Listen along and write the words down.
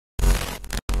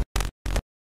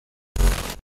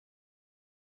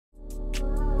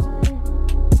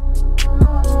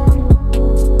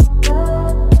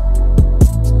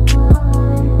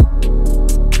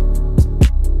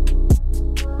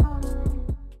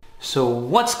So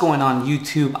what's going on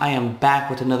YouTube? I am back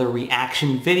with another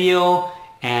reaction video,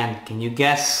 and can you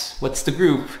guess what's the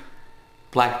group?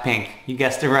 BLACKPINK. You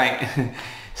guessed it right.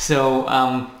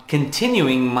 So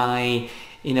continuing my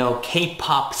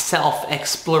K-pop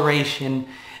self-exploration,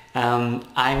 I'm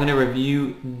gonna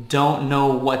review Don't Know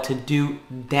What to Do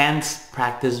dance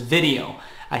practice video.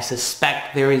 I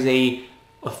suspect there is a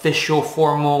official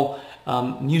formal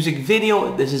music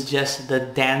video. This is just the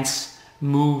dance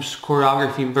moves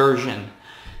choreography version.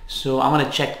 So I'm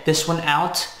gonna check this one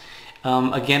out.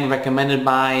 Again, recommended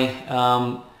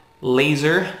by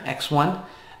Laser X1.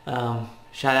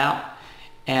 Shout out.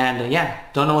 And yeah,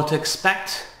 don't know what to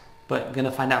expect, but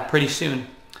gonna find out pretty soon.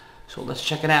 So let's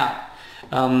check it out.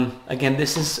 Again,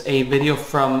 this is a video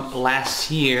from last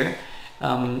year,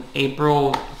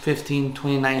 April 15,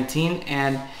 2019,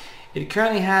 and it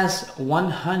currently has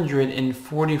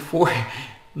 144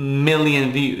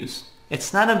 million views.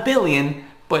 It's not a billion,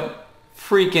 but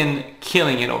freaking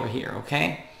killing it over here,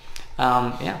 okay?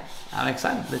 Yeah, I'm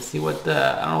excited. Let's see what,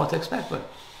 I don't know what to expect, but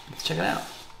let's check it out.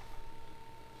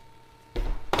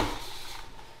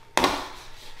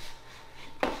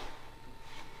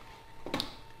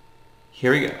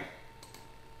 Here we go.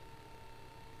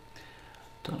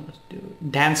 Don't know what to do.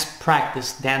 Dance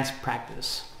practice, dance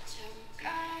practice.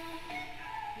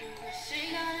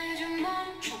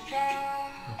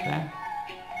 Okay.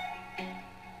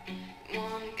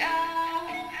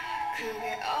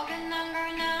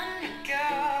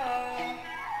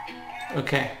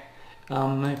 Okay.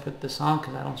 Let me put this on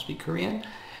because I don't speak Korean.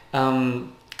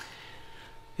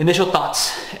 Initial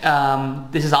thoughts.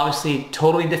 This is obviously a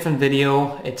totally different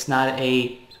video. It's not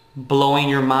a blowing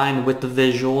your mind with the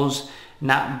visuals,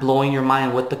 not blowing your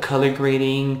mind with the color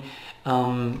grading,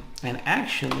 and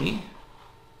actually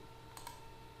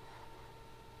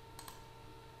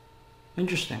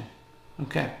interesting.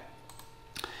 Okay.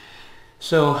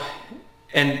 So,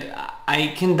 and I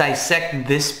can dissect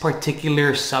this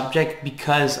particular subject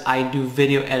because I do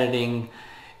video editing,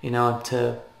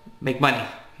 to make money.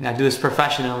 I do this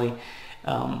professionally.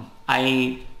 To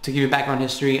give you background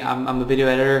history, I'm a video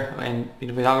editor and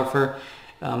videographer.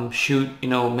 Shoot,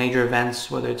 major events,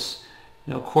 whether it's,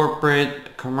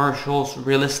 corporate, commercials,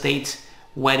 real estate,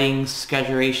 weddings,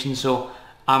 graduation. So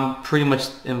I'm pretty much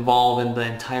involved in the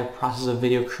entire process of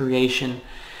video creation.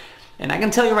 And I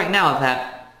can tell you right now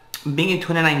that being a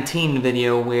 2019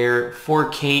 video where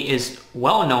 4K is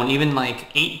well known, even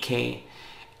like 8K,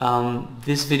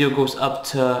 this video goes up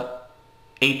to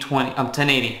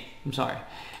 1080. I'm sorry,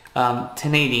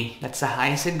 1080. That's the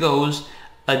highest it goes.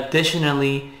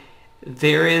 Additionally,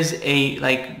 there is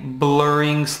a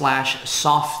blurring /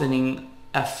 softening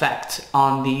effect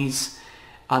on these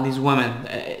women.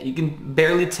 You can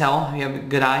barely tell. If you have a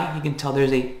good eye, you can tell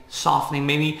there's a softening.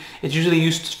 Maybe it's usually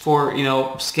used for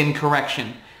skin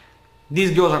correction.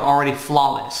 These girls are already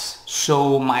flawless.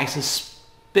 So my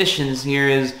suspicions here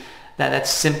is that that's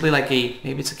simply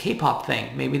maybe it's a K-pop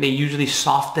thing. Maybe they usually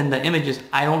soften the images.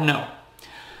 I don't know.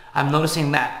 I'm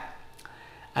noticing that.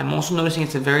 I'm also noticing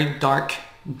it's a very dark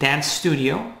dance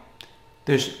studio.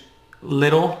 There's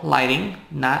little lighting,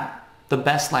 not the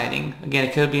best lighting. Again,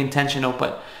 it could be intentional,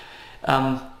 but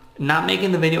not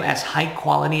making the video as high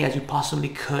quality as you possibly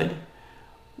could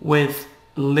with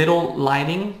little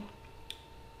lighting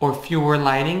or fewer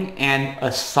lighting and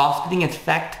a softening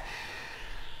effect.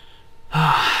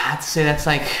 I have to say that's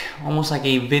almost like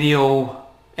a video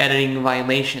editing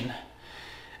violation.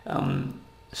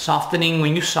 Softening,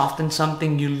 when you soften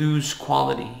something, you lose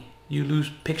quality. You lose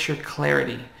picture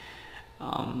clarity.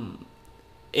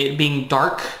 It being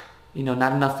dark,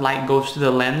 not enough light goes to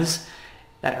the lens.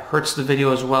 That hurts the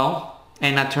video as well.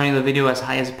 And not turning the video as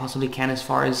high as it possibly can as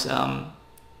far as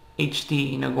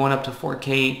HD, going up to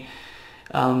 4K.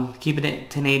 Keeping it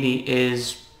 1080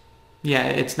 is, yeah,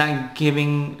 it's not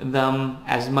giving them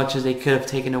as much as they could have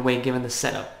taken away given the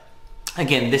setup.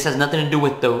 Again, this has nothing to do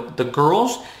with the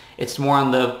girls. It's more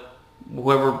on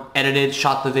whoever edited,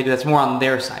 shot the video. That's more on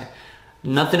their side.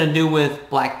 Nothing to do with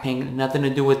BLACKPINK. Nothing to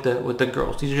do with the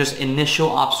girls. These are just initial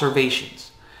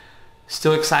observations.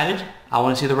 Still excited? I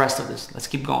want to see the rest of this. Let's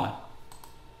keep going.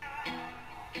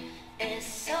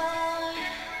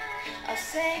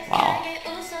 Wow.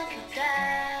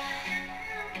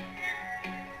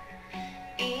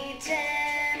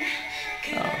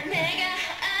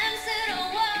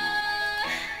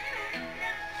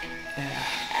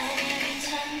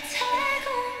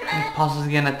 Pause this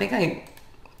again. I think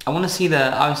I want to see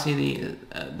obviously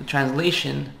the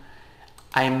translation.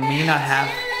 I may not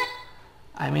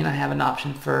have an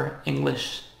option for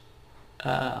English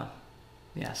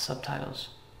subtitles.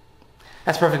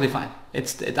 That's perfectly fine.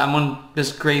 I'm gonna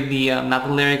just grade the not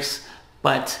the lyrics,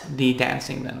 but the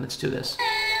dancing. Then let's do this.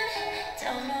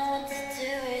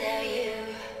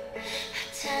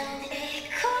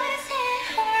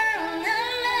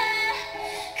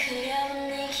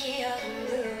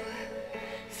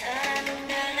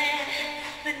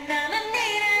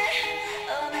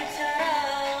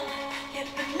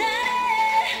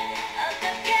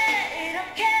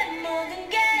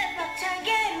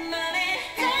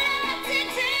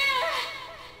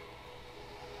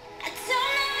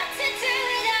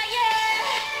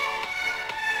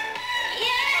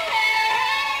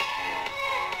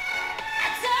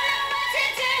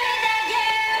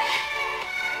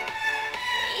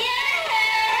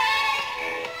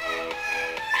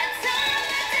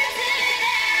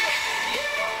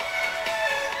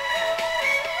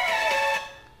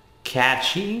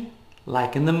 Catchy,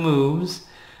 liking the moves.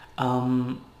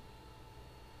 I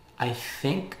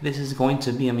think this is going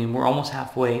to be, I mean, we're almost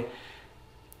halfway.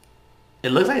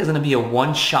 It looks like it's going to be a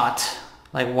one-shot,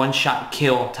 like one-shot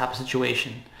kill type of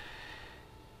situation.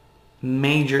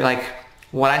 Major, like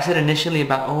what I said initially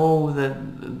about, oh,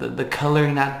 the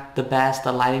coloring not the best,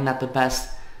 the lighting not the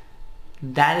best,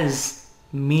 that is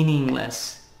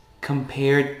meaningless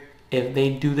compared if they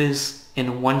do this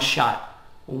in one shot,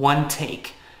 one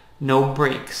take. No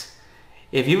breaks.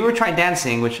 If you ever tried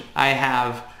dancing, which I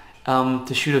have,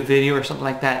 to shoot a video or something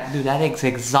like that, dude, that is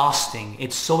exhausting.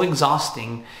 It's so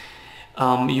exhausting.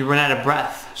 You run out of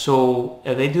breath. So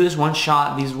if they do this one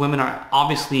shot, these women are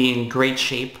obviously in great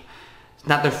shape. It's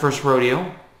not their first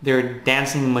rodeo. They're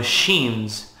dancing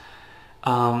machines.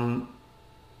 And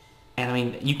I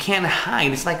mean, you can't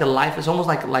hide. It's like a life. It's almost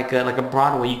like a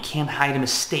Broadway. You can't hide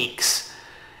mistakes.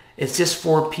 It's just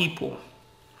for people.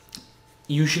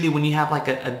 Usually when you have like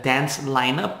a dance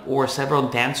lineup or several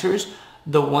dancers,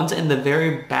 the ones in the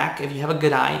very back, if you have a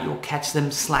good eye, you'll catch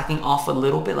them slacking off a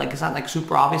little bit. Like it's not like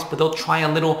super obvious, but they'll try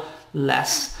a little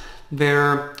less.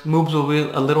 Their moves will be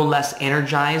a little less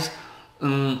energized.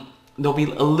 They'll be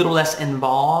a little less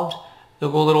involved.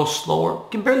 They'll go a little slower. You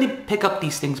can barely pick up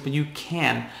these things, but you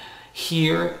can.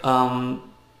 Here,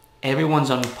 everyone's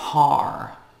on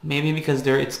par. Maybe because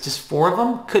it's just 4 of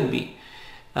them? Could be.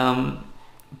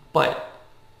 But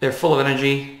they're full of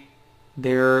energy.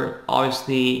 They're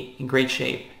obviously in great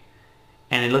shape.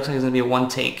 And it looks like it's going to be a one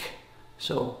take.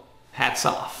 So, hats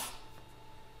off.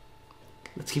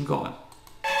 Let's keep going.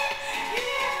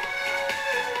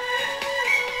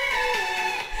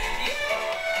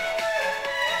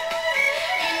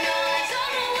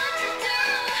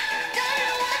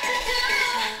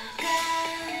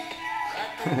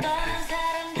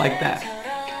 Like that.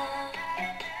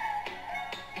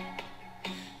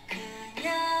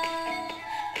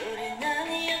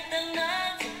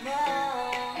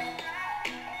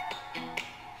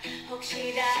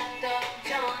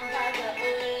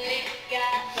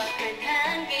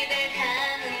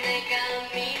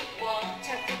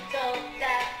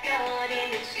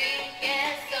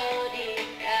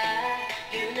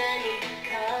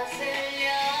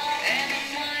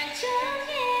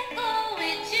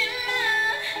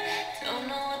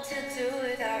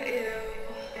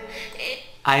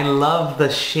 I love the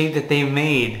shape that they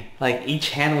made. Like each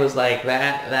hand was like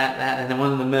that, and then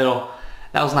one in the middle.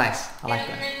 That was nice. I like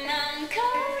that.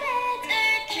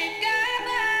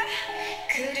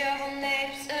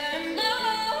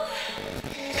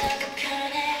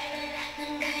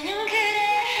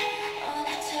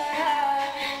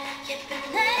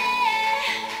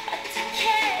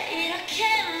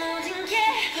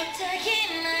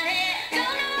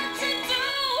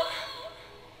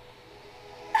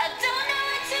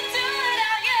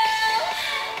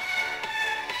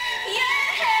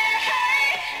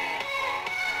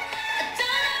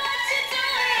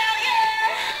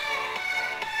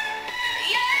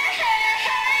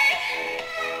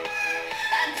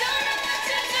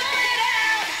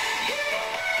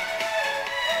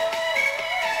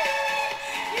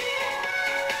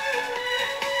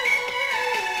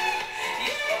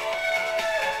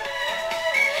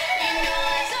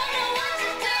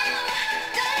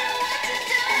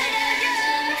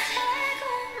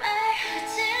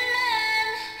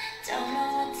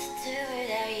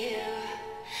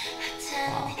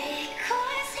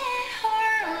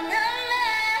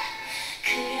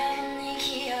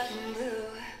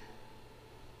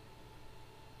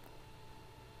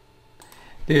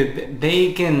 Dude,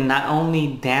 they can not only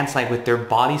dance like with their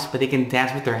bodies, but they can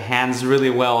dance with their hands really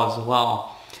well as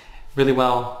well. Really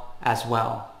well as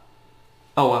well.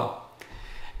 Oh well.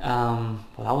 Well,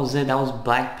 that was it. That was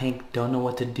BLACKPINK Don't Know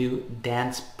What to Do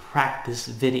dance practice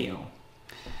video.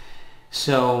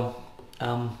 So,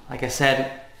 like I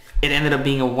said, it ended up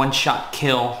being a one-shot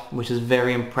kill, which is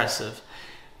very impressive.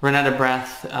 Run out of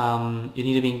breath. You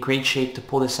need to be in great shape to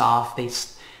pull this off. They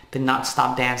did not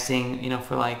stop dancing, you know,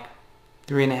 for like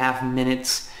 3.5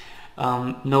 minutes.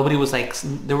 Nobody was like,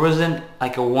 there wasn't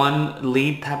like a one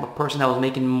lead type of person that was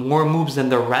making more moves than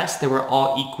the rest. They were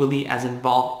all equally as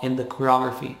involved in the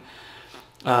choreography.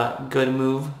 Good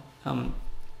move.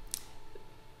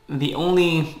 The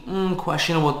only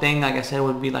questionable thing, like I said,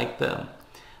 would be like the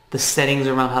settings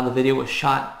around how the video was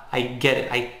shot. I get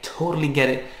it. I totally get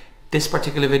it. This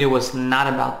particular video was not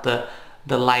about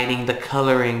the lighting, the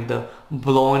coloring, the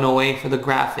blowing away for the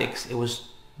graphics. It was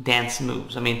dance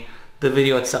moves. I mean, the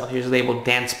video itself, here's labeled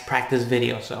dance practice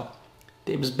video. So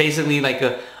it was basically like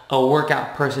a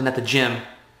workout person at the gym,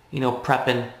 you know,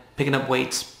 prepping, picking up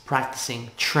weights,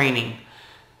 practicing, training.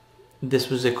 This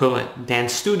was equivalent.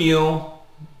 Dance studio,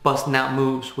 busting out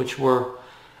moves, which were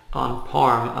on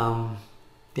par.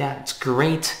 Yeah, it's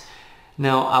great.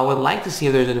 Now, I would like to see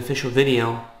if there's an official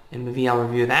video, and maybe I'll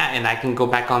review that, and I can go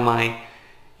back on my,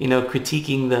 you know,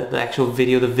 critiquing the actual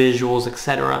video, the visuals,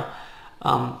 etc.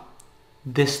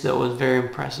 This though was very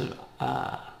impressive.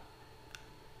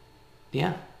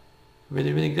 Yeah,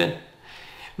 really, really good.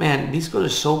 Man, these girls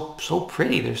are so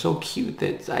pretty. They're so cute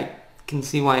that I can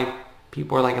see why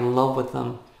people are like in love with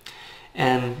them.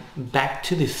 And back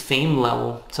to the fame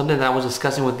level, something that I was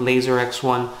discussing with Laser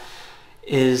X1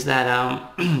 is that,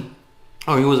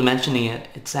 or he was mentioning it,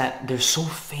 it's that they're so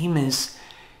famous.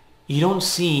 You don't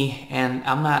see, and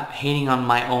I'm not hating on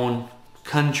my own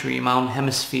country, my own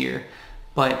hemisphere,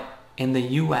 but in the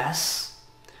US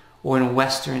or in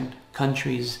Western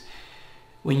countries,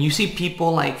 when you see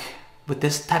people like with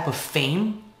this type of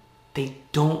fame, they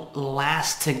don't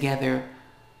last together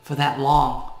for that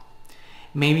long.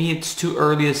 Maybe it's too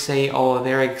early to say, oh,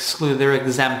 they're excluded, they're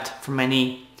exempt from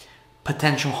any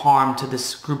potential harm to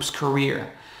this group's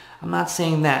career. I'm not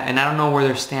saying that, and I don't know where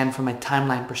they stand from a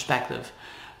timeline perspective,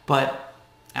 but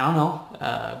I don't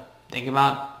know. Think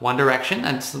about One Direction.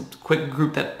 That's a quick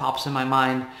group that pops in my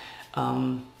mind,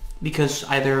 because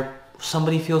either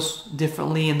somebody feels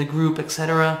differently in the group,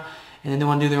 etc., and then they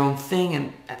want to do their own thing,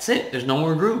 and that's it. There's no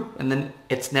more group, and then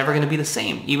it's never going to be the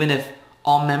same. Even if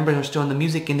all members are still in the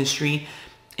music industry,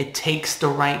 it takes the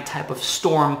right type of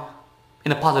storm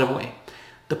in a positive way.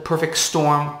 The perfect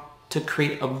storm to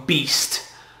create a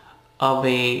beast of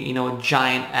a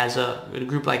giant as a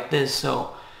group like this.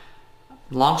 So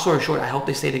long story short, I hope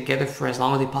they stay together for as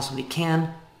long as they possibly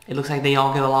can. It looks like they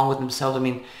all get along with themselves. I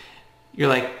mean, you're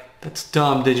like, that's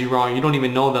dumb, Digirong, you don't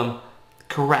even know them.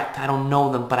 Correct, I don't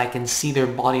know them, but I can see their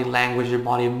body language, their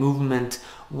body movement,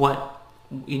 what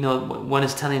one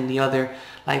is telling the other.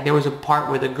 Like there was a part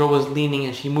where the girl was leaning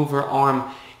and she moved her arm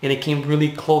and it came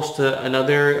really close to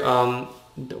another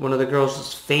one of the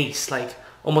girls' face, like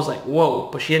almost like whoa,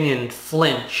 but she didn't even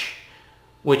flinch,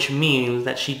 which means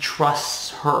that she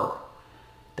trusts her,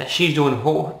 that she's doing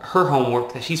her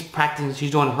homework, that she's practicing,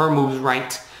 she's doing her moves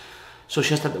right, so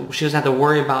she doesn't have to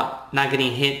worry about not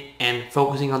getting hit and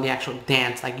focusing on the actual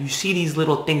dance. Like you see these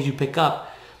little things you pick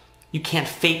up, you can't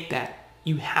fake that.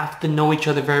 You have to know each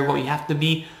other very well. You have to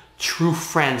be true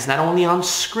friends, not only on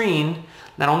screen,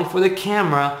 not only for the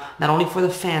camera, not only for the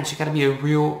fans. You got to be a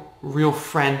real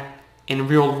friend in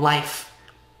real life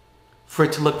for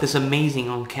it to look this amazing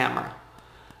on camera.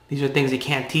 These are things they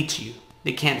can't teach you.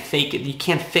 They can't fake it. You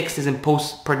can't fix this in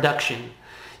post-production.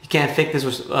 You can't fix this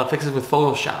with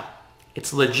Photoshop.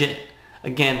 It's legit.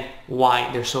 Again,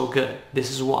 why they're so good.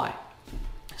 This is why.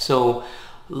 So,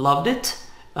 loved it.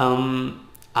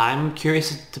 I'm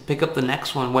curious to pick up the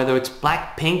next one, whether it's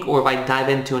BLACKPINK or if I dive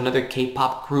into another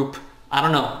K-pop group. I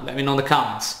don't know. Let me know in the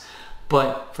comments.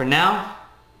 But for now,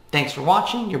 thanks for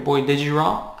watching. Your boy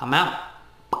Digiraw. I'm out.